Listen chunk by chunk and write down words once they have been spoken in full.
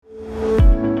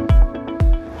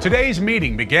Today's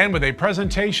meeting began with a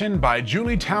presentation by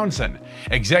Julie Townsend,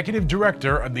 Executive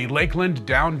Director of the Lakeland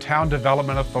Downtown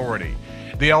Development Authority.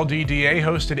 The LDDA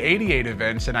hosted 88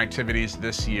 events and activities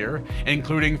this year,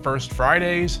 including First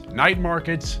Fridays, night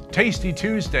markets, Tasty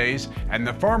Tuesdays, and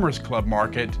the Farmers Club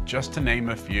Market, just to name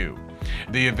a few.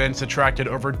 The events attracted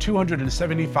over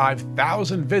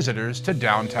 275,000 visitors to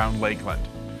downtown Lakeland.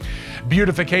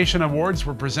 Beautification awards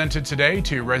were presented today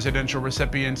to residential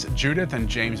recipients Judith and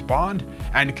James Bond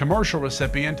and commercial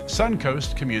recipient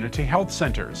Suncoast Community Health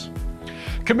Centers.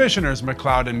 Commissioners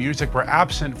McLeod and Music were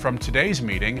absent from today's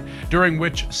meeting, during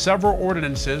which several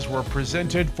ordinances were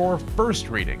presented for first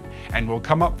reading and will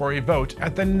come up for a vote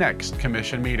at the next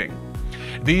commission meeting.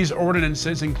 These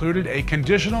ordinances included a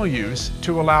conditional use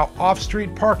to allow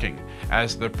off-street parking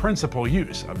as the principal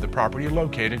use of the property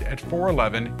located at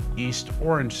 411 East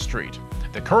Orange Street,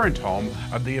 the current home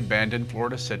of the abandoned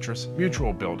Florida Citrus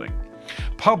Mutual Building.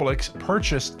 Publix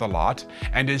purchased the lot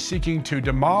and is seeking to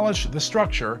demolish the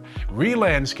structure,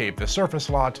 re-landscape the surface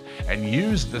lot, and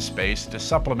use the space to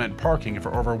supplement parking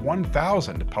for over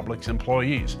 1,000 Publix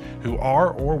employees who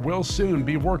are or will soon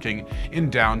be working in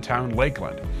downtown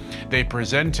Lakeland. They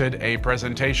presented a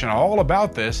presentation all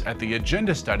about this at the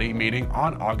Agenda Study meeting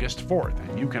on August 4th,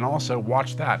 and you can also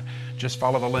watch that. Just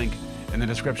follow the link in the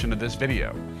description of this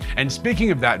video. And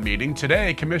speaking of that meeting,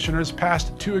 today commissioners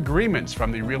passed 2 agreements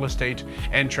from the Real Estate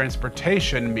and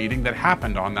Transportation meeting that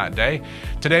happened on that day.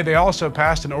 Today they also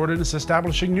passed an ordinance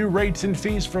establishing new rates and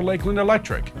fees for Lakeland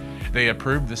Electric. They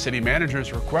approved the city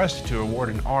manager's request to award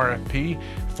an RFP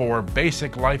for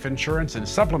basic life insurance and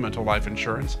supplemental life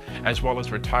insurance, as well as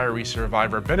retiree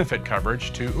survivor benefit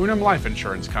coverage to Unum Life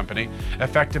Insurance Company,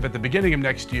 effective at the beginning of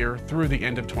next year through the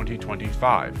end of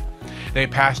 2025. They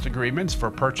passed agreements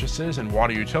for purchases and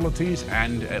water utilities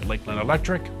and at Lakeland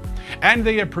Electric, and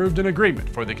they approved an agreement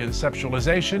for the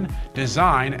conceptualization,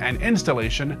 design, and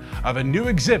installation of a new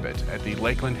exhibit at the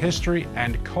Lakeland History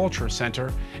and Culture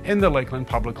Center in the Lakeland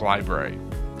Public Library.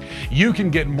 You can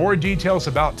get more details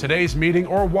about today's meeting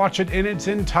or watch it in its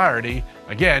entirety.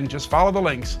 Again, just follow the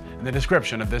links in the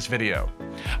description of this video.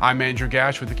 I'm Andrew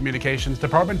Gash with the Communications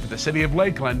Department for the City of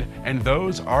Lakeland, and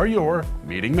those are your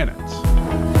meeting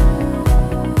minutes.